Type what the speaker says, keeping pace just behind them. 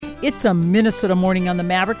It's a Minnesota morning on the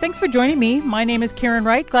Maverick. Thanks for joining me. My name is Karen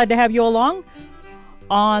Wright. Glad to have you along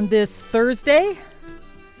on this Thursday,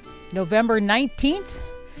 November 19th.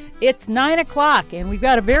 It's 9 o'clock, and we've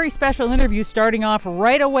got a very special interview starting off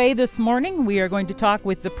right away this morning. We are going to talk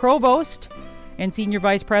with the Provost and Senior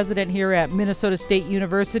Vice President here at Minnesota State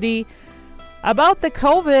University about the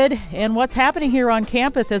COVID and what's happening here on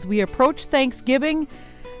campus as we approach Thanksgiving,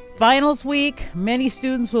 finals week. Many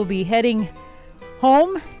students will be heading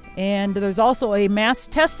home, and there's also a mass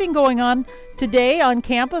testing going on today on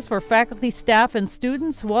campus for faculty, staff, and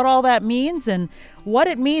students. What all that means and what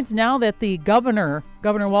it means now that the Governor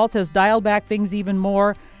Walz, has dialed back things even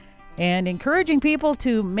more and encouraging people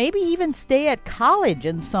to maybe even stay at college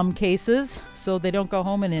in some cases so they don't go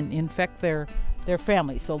home and infect their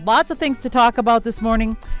families. So lots of things to talk about this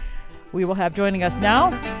morning. We will have joining us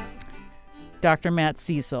now Dr. Matt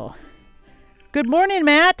Cecil. Good morning,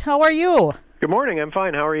 Matt. How are you? Good morning. I'm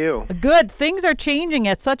fine. How are you? Good. Things are changing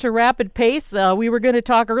at such a rapid pace. We were going to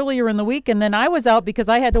talk earlier in the week, and then I was out because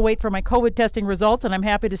I had to wait for my COVID testing results, and I'm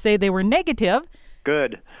happy to say they were negative.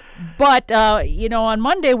 Good. But, on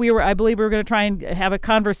Monday, I believe we were going to try and have a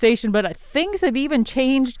conversation, but things have even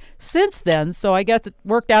changed since then. So I guess it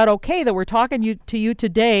worked out okay that we're talking to you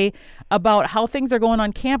today about how things are going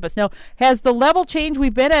on campus. Now, has the level changed?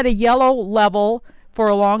 We've been at a yellow level for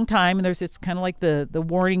a long time, and it's kind of like the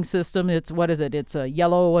warning system. It's It's a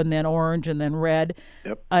yellow and then orange and then red.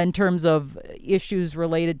 Yep. In terms of issues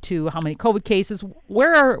related to how many COVID cases.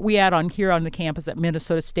 Where are we at here on the campus at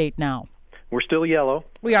Minnesota State now? We're still yellow.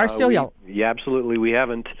 We are still yellow. Yeah, absolutely. We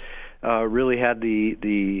haven't really had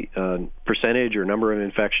the percentage or number of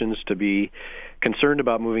infections to be concerned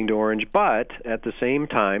about moving to orange, but at the same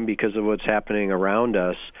time, because of what's happening around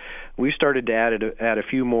us, we started to add a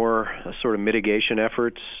few more sort of mitigation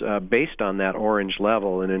efforts based on that orange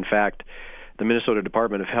level. And in fact, the Minnesota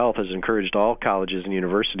Department of Health has encouraged all colleges and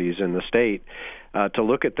universities in the state to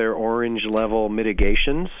look at their orange level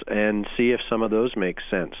mitigations and see if some of those make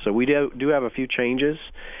sense. So we do have a few changes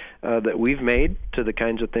that we've made to the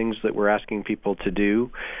kinds of things that we're asking people to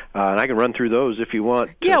do. And I can run through those if you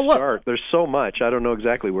want to start. There's so much. I don't know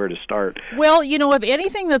exactly where to start. Well, if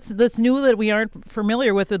anything that's new that we aren't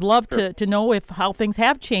familiar with, I'd love to know how things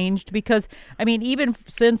have changed, because, even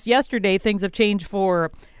since yesterday, things have changed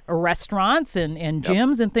for restaurants and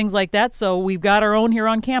gyms and things like that. So we've got our own here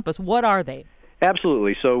on campus. What are they?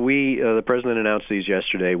 Absolutely. So the president announced these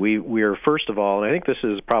yesterday. We are, first of all, and I think this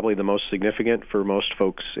is probably the most significant for most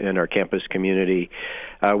folks in our campus community,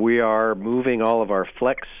 we are moving all of our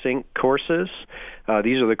Flex Sync courses.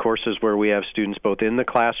 These are the courses where we have students both in the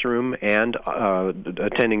classroom and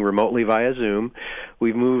attending remotely via Zoom.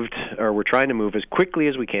 We're trying to move as quickly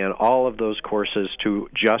as we can all of those courses to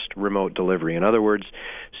just remote delivery. In other words,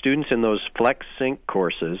 students in those Flex Sync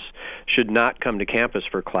courses should not come to campus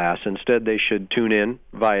for class. Instead, they should tune in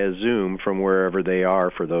via Zoom from wherever they are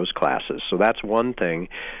for those classes. So that's one thing.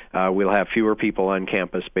 We'll have fewer people on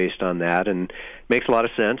campus based on that, and makes a lot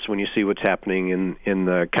of sense when you see what's happening in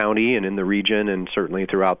the county and in the region and certainly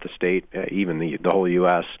throughout the state, even the whole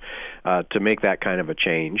U.S., to make that kind of a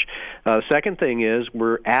change. The second thing is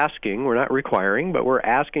we're not requiring, but we're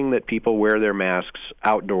asking that people wear their masks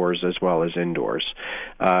outdoors as well as indoors.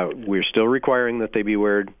 We're still requiring that they be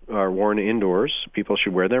worn indoors. People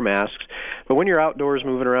should wear their masks. But when you're outdoors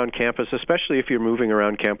moving around campus, especially if you're moving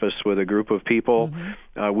around campus with a group of people,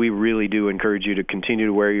 we really do encourage you to continue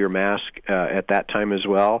to wear your mask at that time as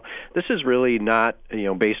well. This is really not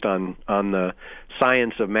based on the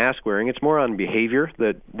science of mask wearing. It's more on behavior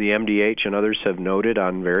that the MDH and others have noted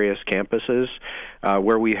on various campuses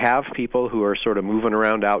where we have people who are sort of moving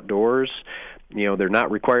around outdoors. They're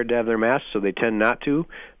not required to have their masks, so they tend not to,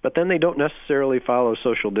 but then they don't necessarily follow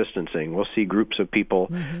social distancing. We'll see groups of people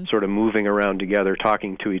sort of moving around together,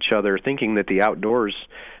 talking to each other, thinking that the outdoors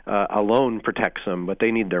alone protects them, but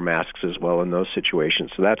they need their masks as well in those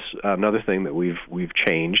situations. So that's another thing that we've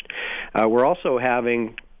changed. We're also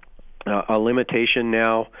having a limitation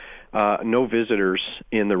now, no visitors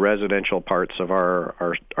in the residential parts of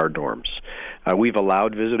our dorms. We've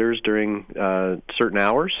allowed visitors during certain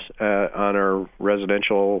hours on our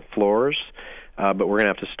residential floors, but we're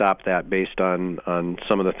going to have to stop that based on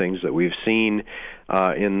some of the things that we've seen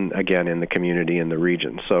in the community in the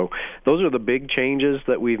region. So those are the big changes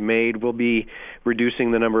that we've made. We'll be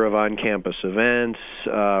reducing the number of on-campus events.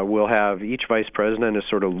 We'll have each vice president is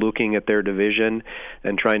sort of looking at their division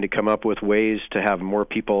and trying to come up with ways to have more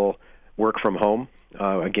people work from home,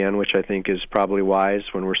 which I think is probably wise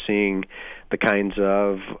when we're seeing the kinds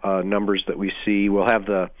of numbers that we see. We'll have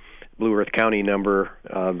the Blue Earth County number,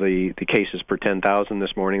 the cases per 10,000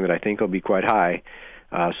 this morning that I think will be quite high.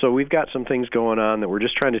 So we've got some things going on that we're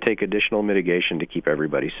just trying to take additional mitigation to keep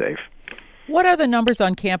everybody safe. What are the numbers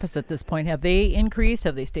on campus at this point? Have they increased?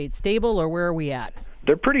 Have they stayed stable, or where are we at?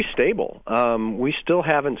 They're pretty stable. We still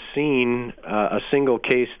haven't seen a single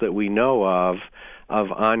case that we know of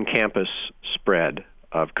on-campus spread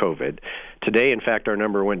of COVID. Today, in fact, our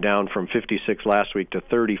number went down from 56 last week to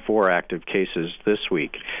 34 active cases this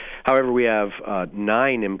week. However, we have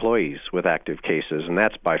 9 employees with active cases, and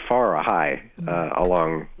that's by far a high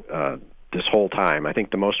along this whole time. I think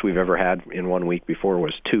the most we've ever had in 1 week before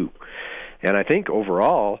was 2. And I think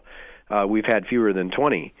overall, we've had fewer than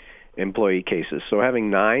 20 employee cases. So having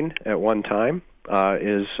 9 at one time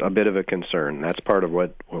is a bit of a concern. That's part of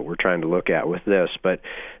what we're trying to look at with this. But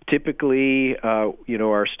typically,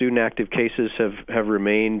 our student active cases have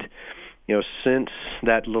remained, since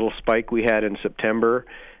that little spike we had in September,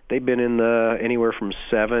 they've been in the anywhere from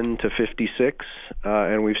 7 to 56,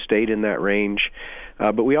 and we've stayed in that range.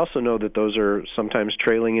 But we also know that those are sometimes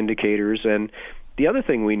trailing indicators. And the other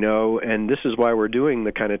thing we know, and this is why we're doing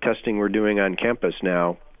the kind of testing we're doing on campus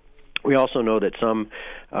now, we also know that some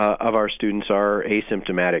of our students are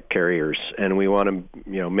asymptomatic carriers, and we want to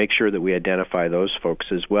make sure that we identify those folks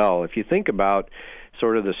as well. If you think about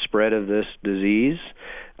sort of the spread of this disease,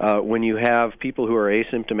 when you have people who are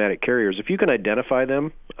asymptomatic carriers, if you can identify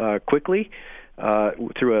them quickly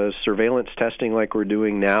through a surveillance testing like we're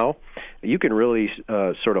doing now, you can really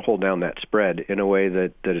sort of hold down that spread in a way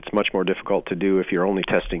that it's much more difficult to do if you're only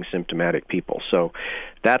testing symptomatic people. So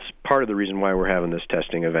that's part of the reason why we're having this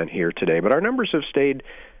testing event here today. But our numbers have stayed,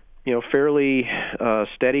 fairly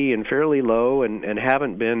steady and fairly low, and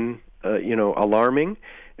haven't been, alarming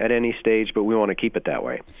at any stage, but we want to keep it that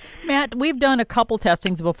way. Matt, we've done a couple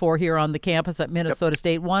testings before here on the campus at Minnesota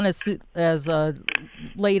State, one as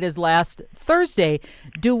late as last Thursday.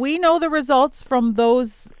 Do we know the results from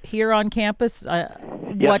those here on campus?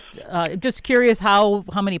 Yes. Just curious how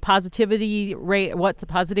many positivity rate, what's the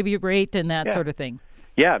positivity rate and that sort of thing.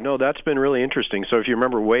 Yeah, no, that's been really interesting. So if you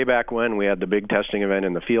remember way back when we had the big testing event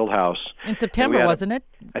in the field house. In September, wasn't it?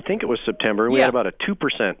 I think it was September. We had about a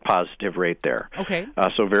 2% positive rate there. Okay.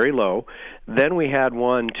 So very low. Then we had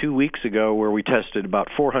one 2 weeks ago where we tested about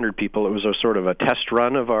 400 people. It was a sort of a test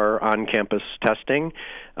run of our on-campus testing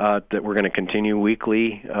that we're going to continue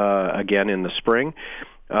weekly again in the spring.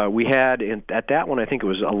 We had, at that one, I think it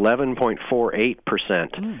was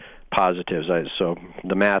 11.48%. Positives. So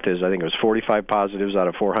the math is, I think it was 45 positives out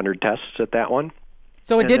of 400 tests at that one.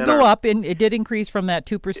 So it did go up, and it did increase from that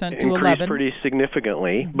 2% to 11. Increased pretty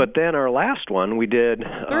signicantantly. Mm-hmm. But then our last one, we did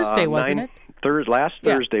Thursday, wasn't it? Last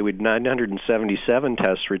Thursday, we had 977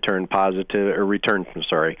 tests returned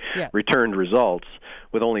results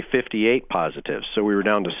with only 58 positives. So we were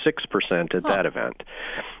down to 6% at that event.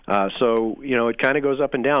 So, it kind of goes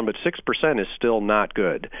up and down, but 6% is still not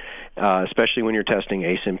good, especially when you're testing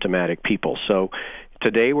asymptomatic people. So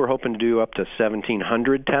today we're hoping to do up to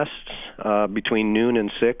 1,700 tests between noon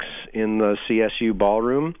and 6 in the CSU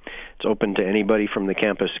ballroom. It's open to anybody from the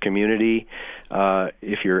campus community.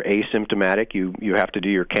 If you're asymptomatic, you have to do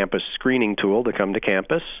your campus screening tool to come to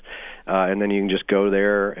campus, and then you can just go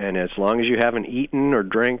there, and as long as you haven't eaten or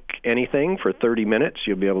drank anything for 30 minutes,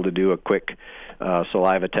 you'll be able to do a quick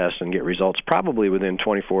saliva test and get results probably within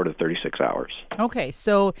 24 to 36 hours. Okay,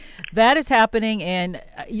 so that is happening, and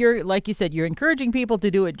you're, like you said, you're encouraging people to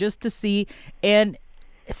do it just to see, and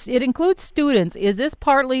it includes students. Is this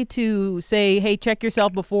partly to say, hey, check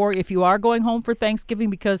yourself before if you are going home for Thanksgiving,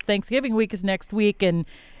 because Thanksgiving week is next week, and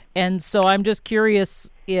so I'm just curious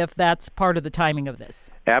if that's part of the timing of this.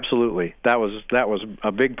 Absolutely. That was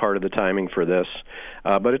a big part of the timing for this.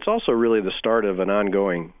 But it's also really the start of an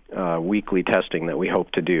ongoing weekly testing that we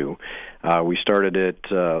hope to do. We started it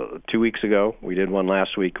 2 weeks ago. We did one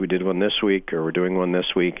last week. We did one this week, or we're doing one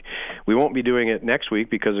this week. We won't be doing it next week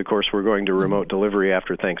because, of course, we're going to remote delivery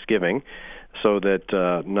after Thanksgiving, so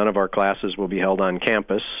that none of our classes will be held on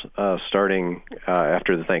campus starting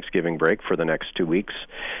after the Thanksgiving break for the next 2 weeks.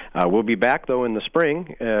 We'll be back, though, in the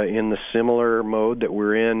spring in the similar mode that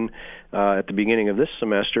we're in at the beginning of this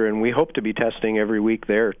semester, and we hope to be testing every week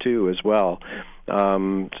there, too, as well.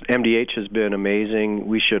 MDH has been amazing.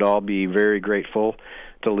 We should all be very grateful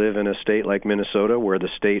to live in a state like Minnesota, where the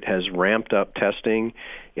state has ramped up testing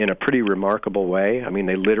in a pretty remarkable way. I mean,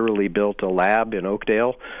 they literally built a lab in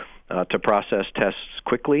Oakdale to process tests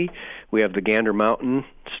quickly. We have the Gander Mountain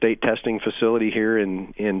State Testing Facility here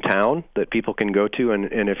in town that people can go to,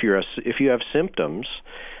 and if you have symptoms,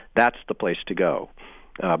 that's the place to go.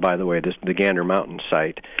 By the way, the Gander Mountain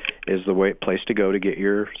site is the place to go to get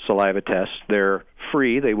your saliva tests. They're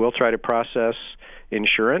free. They will try to process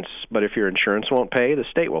insurance, but if your insurance won't pay, the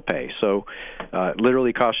state will pay. So it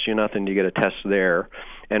literally costs you nothing to get a test there.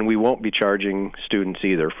 And we won't be charging students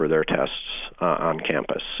either for their tests on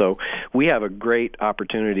campus. So we have a great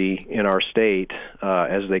opportunity in our state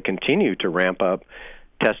as they continue to ramp up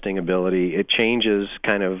testing ability. It changes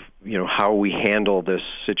kind of how we handle this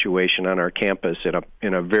situation on our campus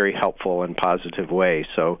in a very helpful and positive way.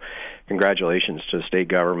 So congratulations to the state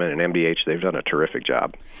government and MDH. They've done a terrific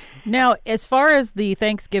job. Now, as far as the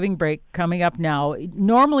Thanksgiving break coming up now,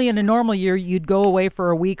 normally in a normal year, you'd go away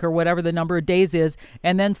for a week or whatever the number of days is,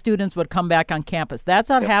 and then students would come back on campus. That's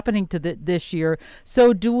not happening to this year.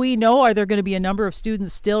 So do we know, are there going to be a number of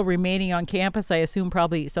students still remaining on campus? I assume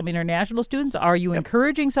probably some international students. Are you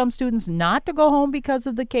encouraging some students not to go home because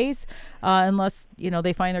of the case, unless,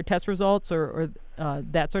 they find their test results or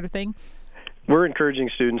that sort of thing? We're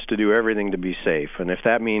encouraging students to do everything to be safe, and if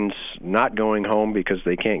that means not going home because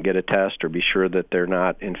they can't get a test or be sure that they're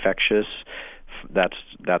not infectious, that's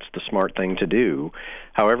the smart thing to do.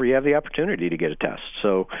 However, you have the opportunity to get a test.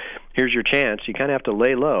 So here's your chance. You kind of have to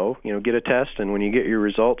lay low, get a test, and when you get your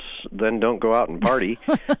results, then don't go out and party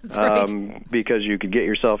because you could get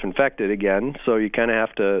yourself infected again. So you kind of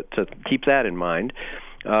have to keep that in mind.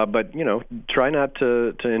 But, try not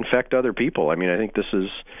to infect other people. I mean, I think this is...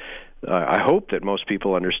 I hope that most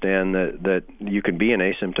people understand that you can be an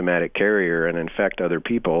asymptomatic carrier and infect other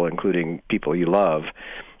people, including people you love.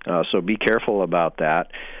 So be careful about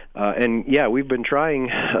that. And we've been trying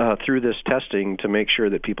through this testing to make sure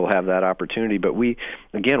that people have that opportunity. But we're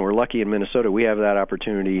lucky in Minnesota. We have that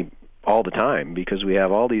opportunity all the time because we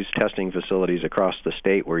have all these testing facilities across the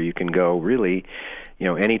state where you can go really,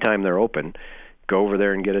 anytime they're open. Go over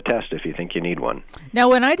there and get a test if you think you need one. Now,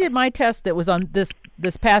 when I did my test that was on this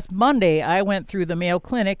past Monday, I went through the Mayo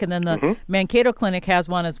Clinic, and then the Mankato Clinic has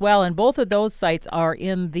one as well, and both of those sites are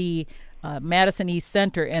in the Madison East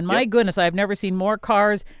Center. And my goodness, I've never seen more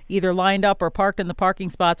cars either lined up or parked in the parking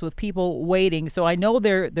spots with people waiting. So I know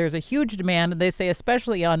there's a huge demand, and they say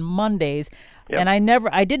especially on Mondays. And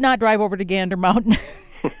I did not drive over to Gander Mountain.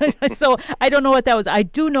 So I don't know what that was. I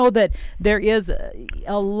do know that there is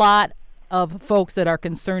a lot of folks that are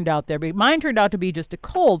concerned out there. But mine turned out to be just a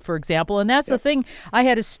cold, for example, and that's the thing. I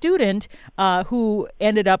had a student who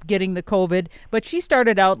ended up getting the COVID, but she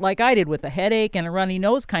started out like I did with a headache and a runny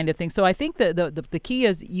nose kind of thing. So I think that the key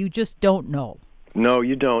is you just don't know. No,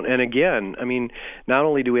 you don't. And again, I mean, not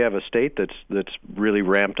only do we have a state that's really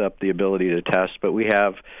ramped up the ability to test, but we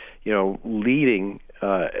have, leading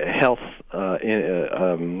health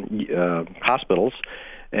hospitals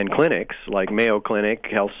and clinics like Mayo Clinic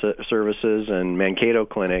Health Services and Mankato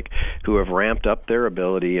Clinic who have ramped up their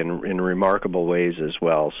ability in remarkable ways as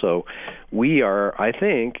well. So we are, I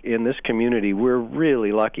think, in this community, we're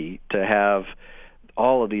really lucky to have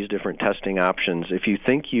all of these different testing options. If you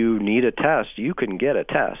think you need a test, you can get a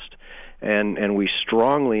test. And we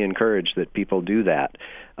strongly encourage that people do that.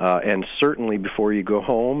 And certainly before you go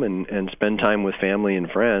home and spend time with family and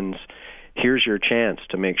friends, here's your chance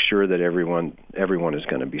to make sure that everyone is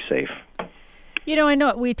going to be safe. I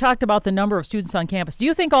know we talked about the number of students on campus. Do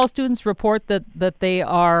you think all students report that they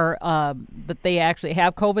are that they actually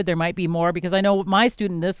have COVID? There might be more, because I know my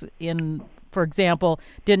student for example,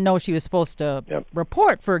 didn't know she was supposed to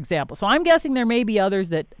report, for example. So I'm guessing there may be others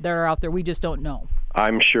that are out there we just don't know.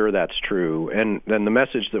 I'm sure that's true. And then the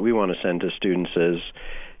message that we want to send to students is,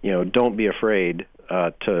 don't be afraid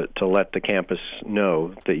to let the campus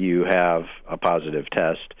know that you have a positive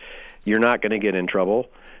test. You're not going to get in trouble.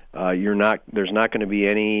 There's not going to be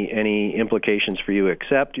any implications for you,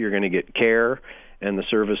 except you're going to get care and the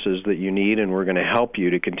services that you need, and we're going to help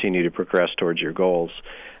you to continue to progress towards your goals.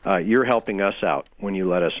 You're helping us out when you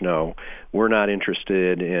let us know. We're not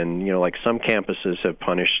interested in, like some campuses have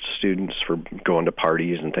punished students for going to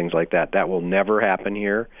parties and things like that. That will never happen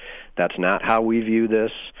here. That's not how we view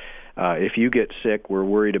this. If you get sick, we're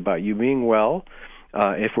worried about you being well.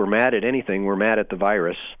 If we're mad at anything, we're mad at the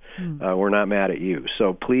virus. We're not mad at you.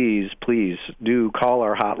 So please do call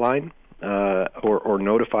our hotline or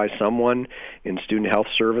notify someone in Student Health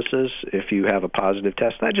Services if you have a positive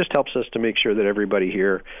test. That just helps us to make sure that everybody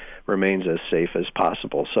here remains as safe as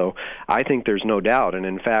possible. So I think there's no doubt. And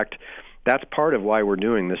in fact, that's part of why we're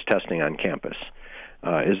doing this testing on campus.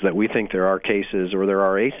 is that we think there are cases, or there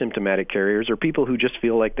are asymptomatic carriers, or people who just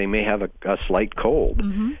feel like they may have a slight cold.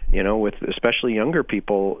 With especially younger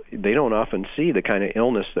people, they don't often see the kind of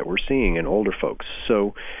illness that we're seeing in older folks.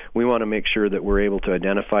 So we want to make sure that we're able to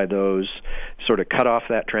identify those, sort of cut off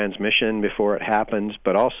that transmission before it happens,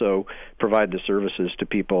 but also provide the services to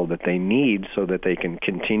people that they need so that they can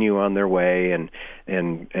continue on their way and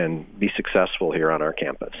be successful here on our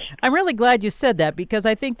campus. I'm really glad you said that, because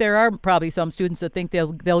I think there are probably some students that think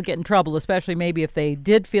they'll get in trouble, especially maybe if they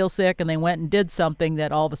did feel sick and they went and did something,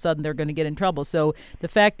 that all of a sudden they're going to get in trouble. So the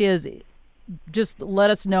fact is, just let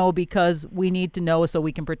us know, because we need to know so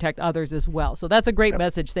we can protect others as well. So that's a great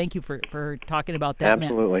message. Thank you for talking about that.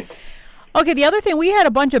 Absolutely. Matt. Okay, the other thing, we had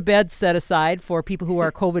a bunch of beds set aside for people who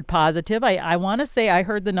are COVID positive. I want to say I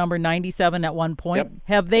heard the number 97 at one point. Yep.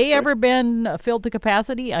 Have they ever been filled to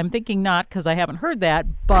capacity? I'm thinking not, because I haven't heard that.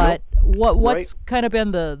 But what's kind of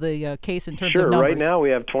been the case in terms of numbers? Sure. Right now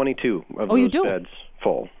we have 22 of those beds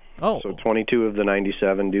full. Oh. So 22 of the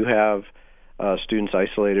 97 do have students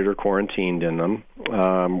isolated or quarantined in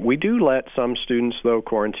them. We do let some students, though,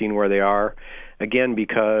 quarantine where they are. Again,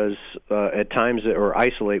 because at times, or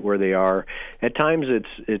isolate where they are. At times,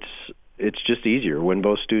 it's just easier when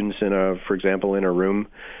both students for example, in a room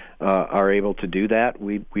are able to do that.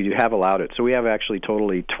 We have allowed it. So we have actually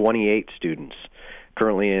totally 28 students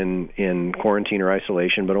currently in quarantine or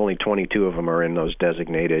isolation, but only 22 of them are in those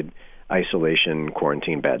designated isolation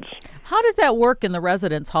quarantine beds. How does that work in the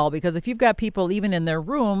residence hall? Because if you've got people even in their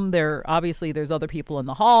room, there's other people in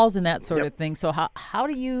the halls and that sort of thing. So how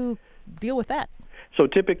do you deal with that? So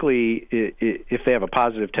typically, if they have a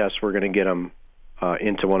positive test, we're going to get them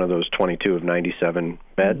into one of those 22 of 97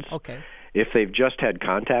 beds. Okay. If they've just had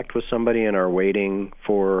contact with somebody and are waiting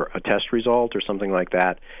for a test result or something like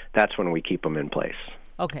that, that's when we keep them in place.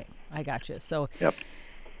 Okay, I gotcha. So, yep.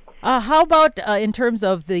 How about in terms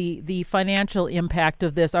of the financial impact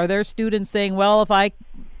of this? Are there students saying, well, if I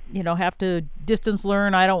have to distance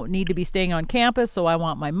learn, I don't need to be staying on campus, so I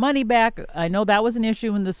want my money back? I know that was an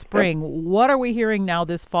issue in the spring. Yep. What are we hearing now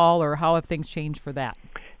this fall, or how have things changed for that?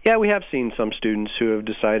 Yeah, we have seen some students who have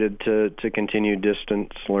decided to continue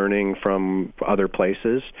distance learning from other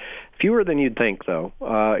places. Fewer than you'd think, though.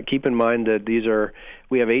 Keep in mind that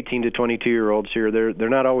we have 18 to 22-year-olds here. They're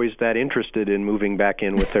not always that interested in moving back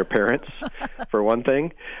in with their parents, for one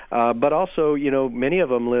thing. But also, many of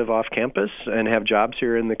them live off campus and have jobs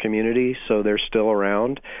here in the community, so they're still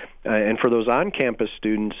around. And for those on-campus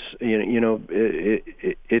students,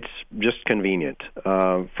 it's just convenient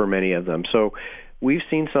for many of them. So we've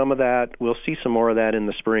seen some of that. We'll see some more of that in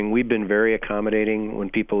the spring. We've been very accommodating when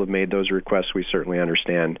people have made those requests. We certainly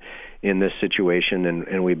understand in this situation,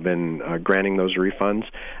 and we've been granting those refunds.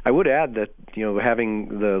 I would add that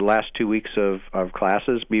having the last 2 weeks of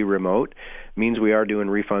classes be remote means we are doing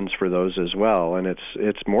refunds for those as well, and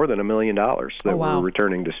it's more than $1 million that we're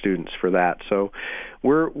returning to students for that. So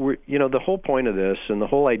we're the whole point of this and the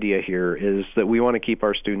whole idea here is that we want to keep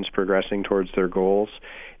our students progressing towards their goals.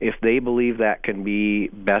 If they believe that can be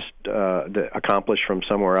best accomplished from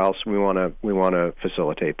somewhere else, we want to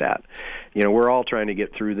facilitate that. We're all trying to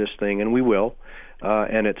get through this thing, and we will.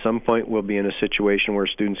 And at some point, we'll be in a situation where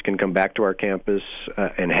students can come back to our campus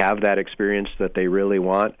and have that experience that they really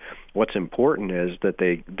want. What's important is that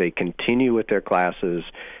they continue with their classes,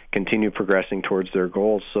 continue progressing towards their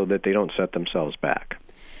goals so that they don't set themselves back.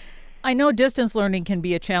 I know distance learning can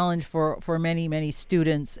be a challenge for many, many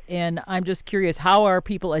students, and I'm just curious, how are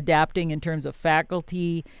people adapting in terms of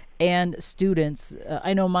faculty and students?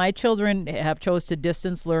 I know my children have chose to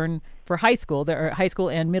distance learn for high school. They're high school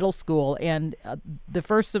and middle school, and the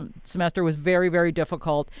first semester was very, very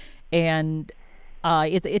difficult, and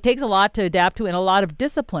it takes a lot to adapt to and a lot of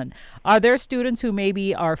discipline. Are there students who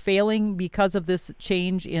maybe are failing because of this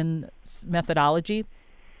change in methodology?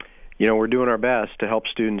 We're doing our best to help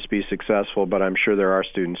students be successful, but I'm sure there are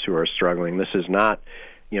students who are struggling. This is not,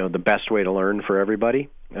 the best way to learn for everybody,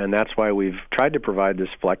 and that's why we've tried to provide this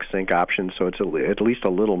FlexSync option so it's at least a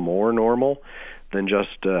little more normal than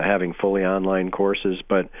just having fully online courses.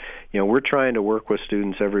 But, we're trying to work with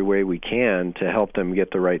students every way we can to help them get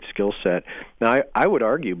the right skill set. Now, I would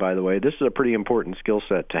argue, by the way, this is a pretty important skill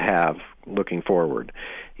set to have looking forward.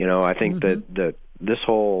 I think that this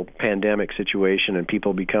whole pandemic situation and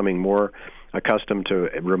people becoming more accustomed to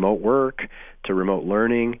remote work, to remote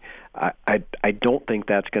learning, I don't think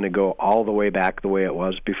that's going to go all the way back the way it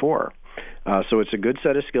was before. So it's a good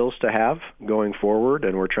set of skills to have going forward,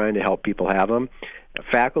 and we're trying to help people have them.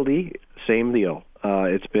 Faculty, same deal.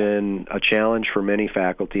 It's been a challenge for many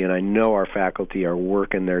faculty, and I know our faculty are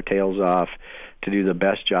working their tails off to do the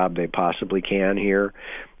best job they possibly can here.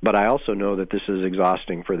 But I also know that this is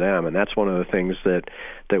exhausting for them, and that's one of the things that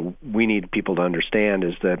we need people to understand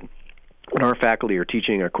is that when our faculty are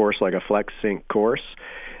teaching a course like a FlexSync course,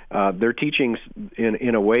 they're teaching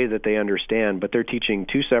in a way that they understand, but they're teaching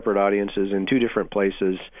two separate audiences in two different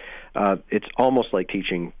places. It's almost like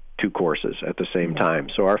teaching two courses at the same time.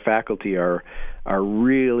 So our faculty are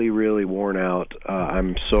really, really worn out.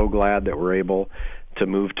 I'm so glad that we're able to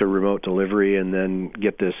move to remote delivery and then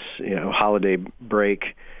get this holiday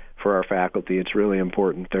break for our faculty. It's really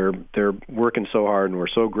important. They're working so hard, and we're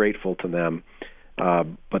so grateful to them.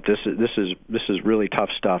 But this is really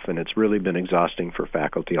tough stuff, and it's really been exhausting for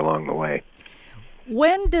faculty along the way.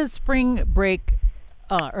 When does spring break,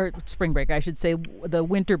 I should say, the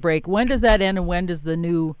winter break, when does that end, and when does the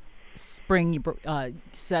new spring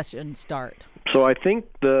session start? So I think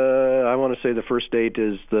I want to say the first date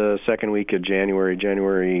is the second week of January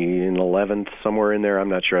 11th, somewhere in there. I'm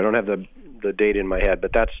not sure. I don't have the date in my head,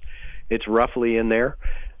 but it's roughly in there.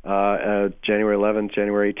 January 11th,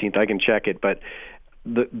 January 18th. I can check it, but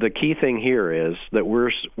the key thing here is that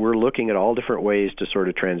we're looking at all different ways to sort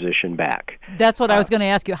of transition back. That's what I was going to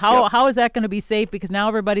ask you. How is that going to be safe? Because now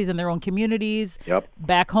everybody's in their own communities. Yep.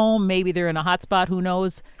 Back home, maybe they're in a hot spot. Who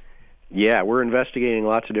knows? Yeah, we're investigating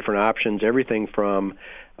lots of different options. Everything from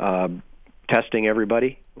testing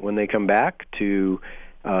everybody when they come back to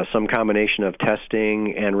some combination of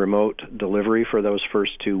testing and remote delivery for those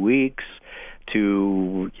first 2 weeks.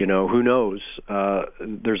 To, who knows?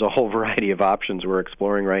 There's a whole variety of options we're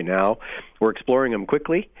exploring right now. We're exploring them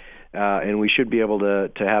quickly, and we should be able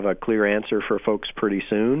to have a clear answer for folks pretty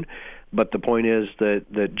soon. But the point is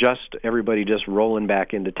that just everybody just rolling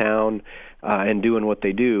back into town and doing what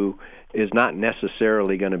they do is not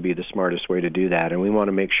necessarily going to be the smartest way to do that. And we want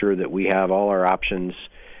to make sure that we have all our options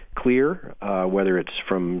clear, whether it's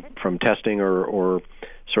from testing or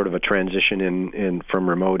sort of a transition in from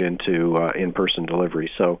remote into in-person delivery.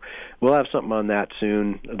 So we'll have something on that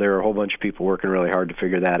soon. There are a whole bunch of people working really hard to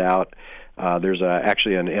figure that out. There's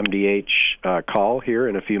actually an MDH call here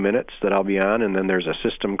in a few minutes that I'll be on, and then there's a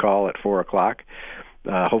system call at 4 o'clock.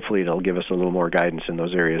 Hopefully it'll give us a little more guidance in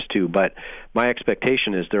those areas too. But my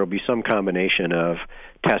expectation is there will be some combination of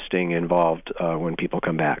testing involved when people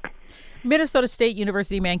come back. Minnesota State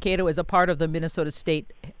University Mankato is a part of the Minnesota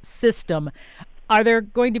State system. Are there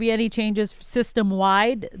going to be any changes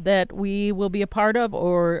system-wide that we will be a part of,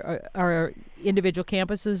 or are individual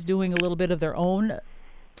campuses doing a little bit of their own?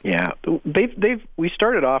 Yeah, we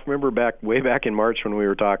started off, remember way back in March when we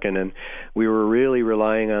were talking, and we were really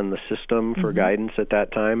relying on the system for guidance at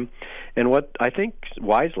that time. And what I think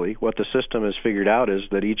wisely, what the system has figured out is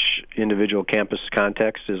that each individual campus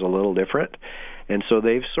context is a little different. And so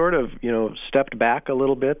they've sort of, stepped back a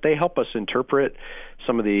little bit. They help us interpret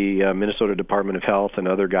some of the Minnesota Department of Health and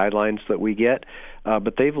other guidelines that we get,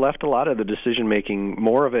 but they've left a lot of the decision-making,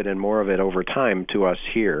 more of it over time to us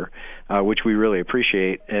here, which we really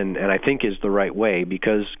appreciate and I think is the right way,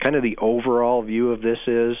 because kind of the overall view of this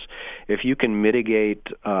is if you can mitigate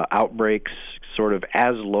outbreaks sort of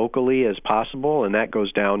as locally as possible, and that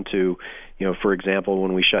goes down to, for example,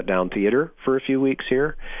 when we shut down theater for a few weeks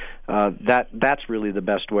here, that's really the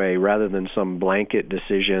best way, rather than some blanket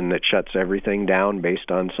decision that shuts everything down based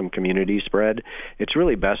on some community spread. It's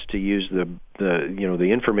really best to use the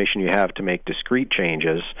information you have to make discrete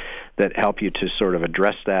changes that help you to sort of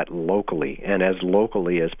address that locally and as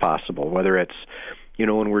locally as possible. Whether it's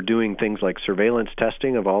when we're doing things like surveillance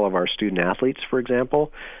testing of all of our student athletes, for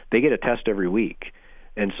example, they get a test every week.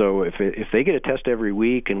 And so if they get a test every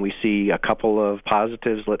week and we see a couple of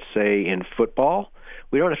positives, let's say in football,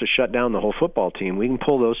 we don't have to shut down the whole football team. We can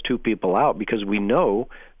pull those two people out because we know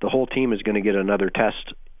the whole team is going to get another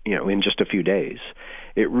test, in just a few days.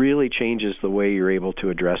 It really changes the way you're able to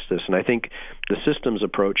address this. And I think the systems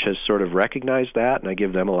approach has sort of recognized that, and I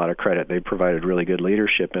give them a lot of credit. They provided really good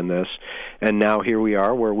leadership in this. And now here we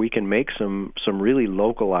are where we can make some really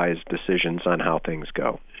localized decisions on how things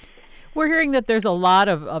go. We're hearing that there's a lot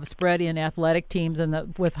of spread in athletic teams,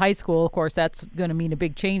 and with high school, of course, that's going to mean a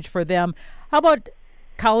big change for them. How about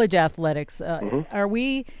college athletics? Are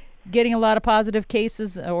we getting a lot of positive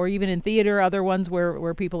cases, or even in theater, other ones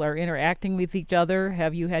where people are interacting with each other?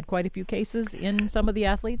 Have you had quite a few cases in some of the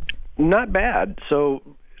athletes? Not bad. So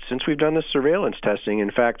since we've done this surveillance testing,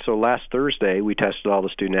 in fact, so last Thursday we tested all the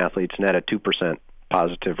student athletes and had a 2%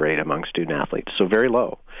 positive rate among student athletes, so very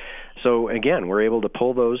low. So again, we're able to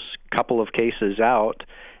pull those couple of cases out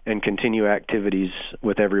and continue activities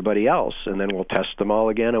with everybody else. And then we'll test them all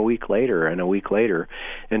again a week later and a week later.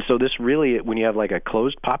 And so this really, when you have like a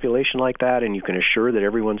closed population like that and you can assure that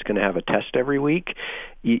everyone's going to have a test every week,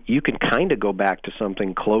 you can kind of go back to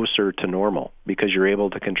something closer to normal because you're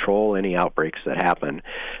able to control any outbreaks that happen.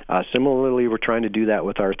 Similarly, we're trying to do that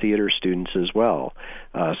with our theater students as well.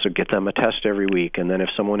 So get them a test every week, and then if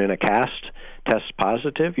someone in a cast tests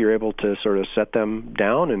positive, you're able to sort of set them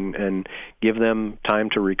down and give them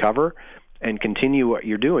time to recover and continue what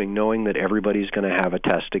you're doing, knowing that everybody's going to have a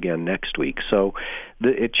test again next week. So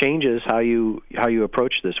it changes how you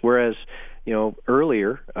approach this. Whereas,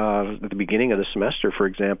 earlier, at the beginning of the semester, for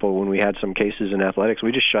example, when we had some cases in athletics,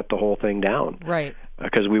 we just shut the whole thing down. Right.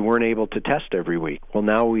 Because we weren't able to test every week. Well,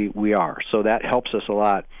 now we are. So that helps us a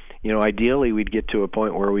lot. Ideally, we'd get to a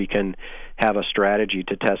point where we can have a strategy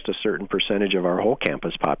to test a certain percentage of our whole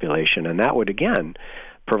campus population, and that would, again,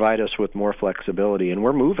 provide us with more flexibility, and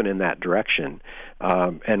we're moving in that direction.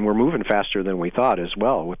 And we're moving faster than we thought as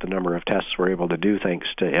well with the number of tests we're able to do thanks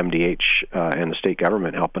to MDH and the state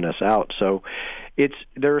government helping us out. So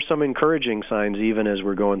there are some encouraging signs even as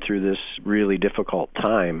we're going through this really difficult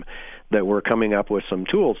time that we're coming up with some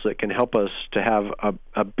tools that can help us to have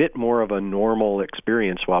a bit more of a normal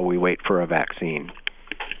experience while we wait for a vaccine.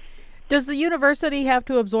 Does the university have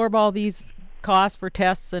to absorb all these costs for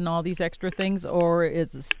tests and all these extra things, or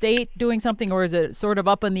is the state doing something, or is it sort of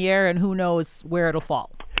up in the air and who knows where it'll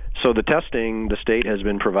fall? So the testing, the state has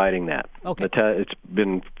been providing that. Okay. It's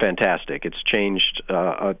been fantastic. It's changed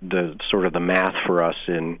the math for us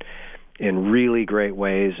in really great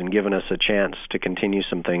ways and given us a chance to continue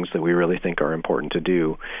some things that we really think are important to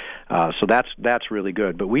do. So that's really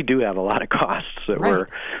good. But we do have a lot of costs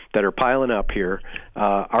that are piling up here.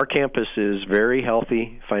 Our campus is very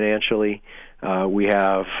healthy financially. We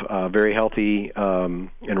have very healthy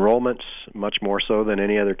enrollments, much more so than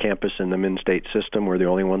any other campus in the Minn-State system. We're the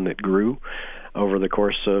only one that grew over the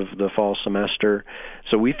course of the fall semester.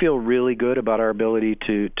 So we feel really good about our ability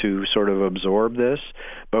to sort of absorb this,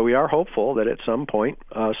 but we are hopeful that at some point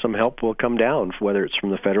some help will come down, whether it's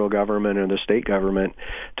from the federal government or the state government,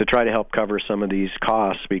 to try to help cover some of these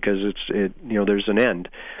costs because there's an end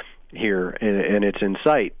here and it's in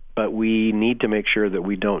sight. But we need to make sure that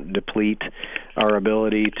we don't deplete our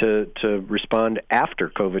ability to respond after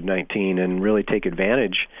COVID-19 and really take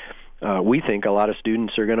advantage. We think a lot of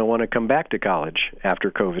students are going to want to come back to college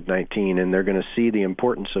after COVID-19, and they're going to see the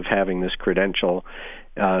importance of having this credential,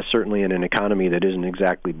 certainly in an economy that isn't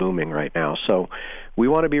exactly booming right now. So we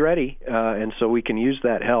want to be ready, and so we can use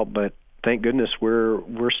that help, but thank goodness we're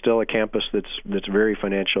still a campus that's very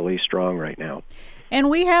financially strong right now. And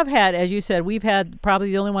we have had, as you said, we've had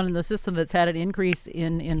probably the only one in the system that's had an increase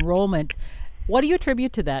in enrollment. What do you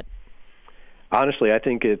attribute to that? Honestly, I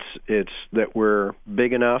think it's that we're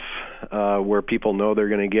big enough where people know they're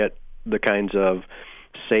going to get the kinds of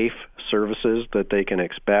safe services that they can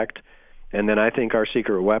expect. And then I think our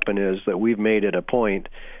secret weapon is that we've made it a point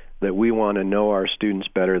that we want to know our students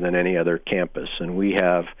better than any other campus. And we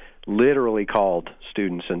have literally called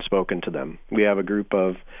students and spoken to them. We have a group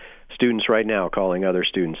of students right now calling other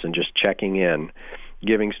students and just checking in,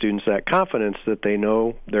 giving students that confidence that they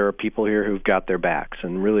know there are people here who've got their backs.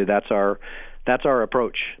 And really that's our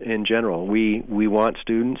approach in general. We want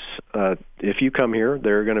students, if you come here,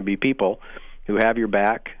 there are going to be people who have your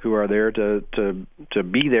back, who are there to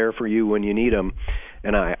be there for you when you need them.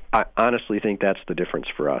 And I honestly think that's the difference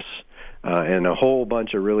for us. And a whole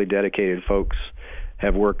bunch of really dedicated folks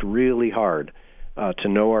have worked really hard to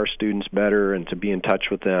know our students better and to be in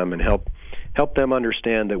touch with them and help them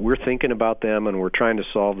understand that we're thinking about them and we're trying to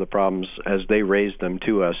solve the problems as they raise them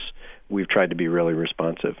to us. We've tried to be really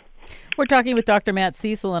responsive. We're talking with Dr. Matt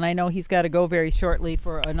Cecil, and I know he's got to go very shortly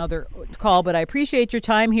for another call, but I appreciate your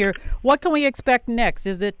time here. What can we expect next?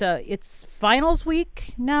 Is it it's finals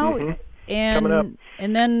week now? Mm-hmm. And coming up.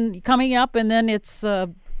 And then coming up, and then it's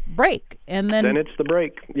break. And then it's the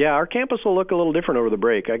break. Yeah, our campus will look a little different over the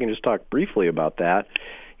break. I can just talk briefly about that.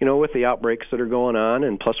 With the outbreaks that are going on,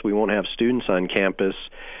 and plus we won't have students on campus,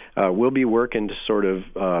 we'll be working to sort of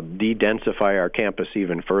de-densify our campus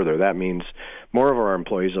even further. That means more of our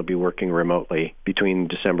employees will be working remotely between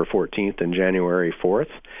December 14th and January 4th.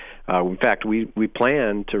 In fact, we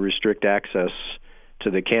plan to restrict access to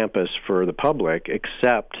the campus for the public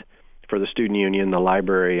except for the student union, the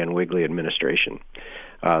library, and Wigley administration.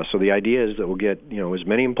 So the idea is that we'll get as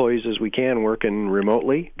many employees as we can working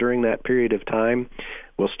remotely during that period of time.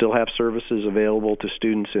 We'll still have services available to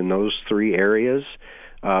students in those three areas,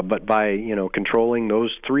 But by controlling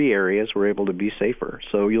those three areas, we're able to be safer.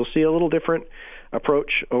 So you'll see a little different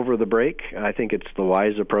approach over the break. I think it's the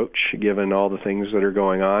wise approach given all the things that are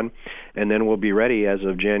going on. And then we'll be ready as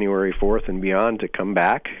of January 4th and beyond to come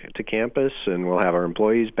back to campus, and we'll have our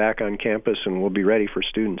employees back on campus, and we'll be ready for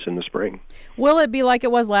students in the spring. Will it be like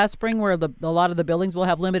it was last spring where a lot of the buildings will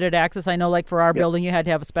have limited access? I know like for our building you had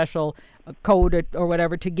to have a special code or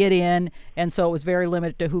whatever to get in, and so it was very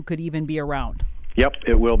limited to who could even be around. Yep,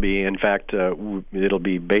 it will be. In fact, it'll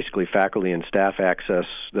be basically faculty and staff access.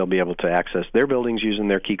 They'll be able to access their buildings using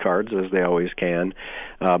their key cards, as they always can.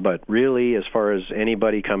 But really, as far as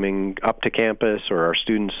anybody coming up to campus or our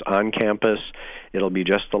students on campus, it'll be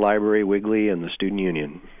just the library, Wiggly, and the student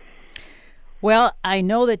union. Well, I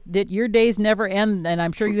know that your days never end, and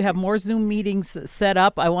I'm sure you have more Zoom meetings set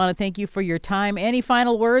up. I want to thank you for your time. Any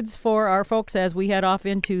final words for our folks as we head off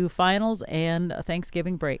into finals and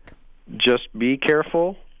Thanksgiving break? Just be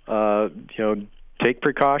careful, take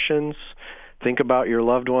precautions, think about your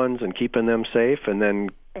loved ones and keeping them safe, and then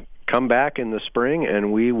come back in the spring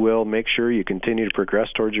and we will make sure you continue to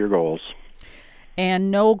progress towards your goals.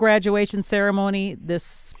 And no graduation ceremony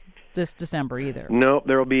this December either? No,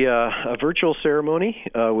 there will be a virtual ceremony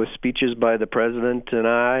with speeches by the president and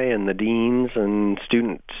I and the deans and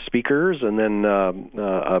student speakers, and then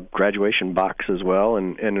a graduation box as well.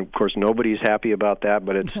 And of course, nobody's happy about that,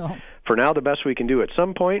 but it's for now the best we can do. At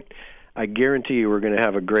some point, I guarantee you we're going to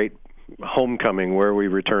have a great homecoming where we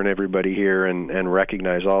return everybody here and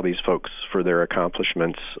recognize all these folks for their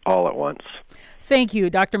accomplishments all at once. Thank you,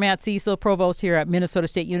 Dr. Matt Cecil, Provost here at Minnesota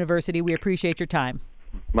State University. We appreciate your time.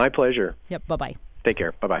 My pleasure. Yep, bye-bye. Take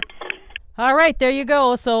care. Bye-bye. All right, there you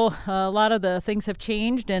go. So a lot of the things have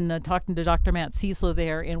changed, and talking to Dr. Matt Cecil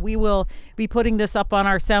there, and we will be putting this up on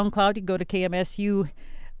our SoundCloud. You can go to KMSU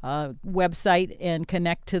website and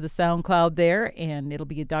connect to the SoundCloud there, and it'll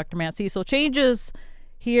be Dr. Matt Cecil. Changes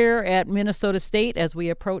here at Minnesota State as we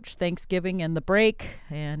approach Thanksgiving and the break,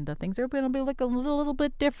 and things are going to be like a little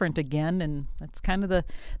bit different again, and that's kind of the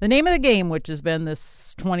name of the game, which has been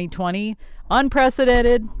this 2020.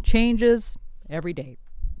 Unprecedented changes every day.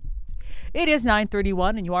 It is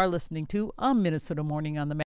 9:31, and you are listening to A Minnesota Morning on the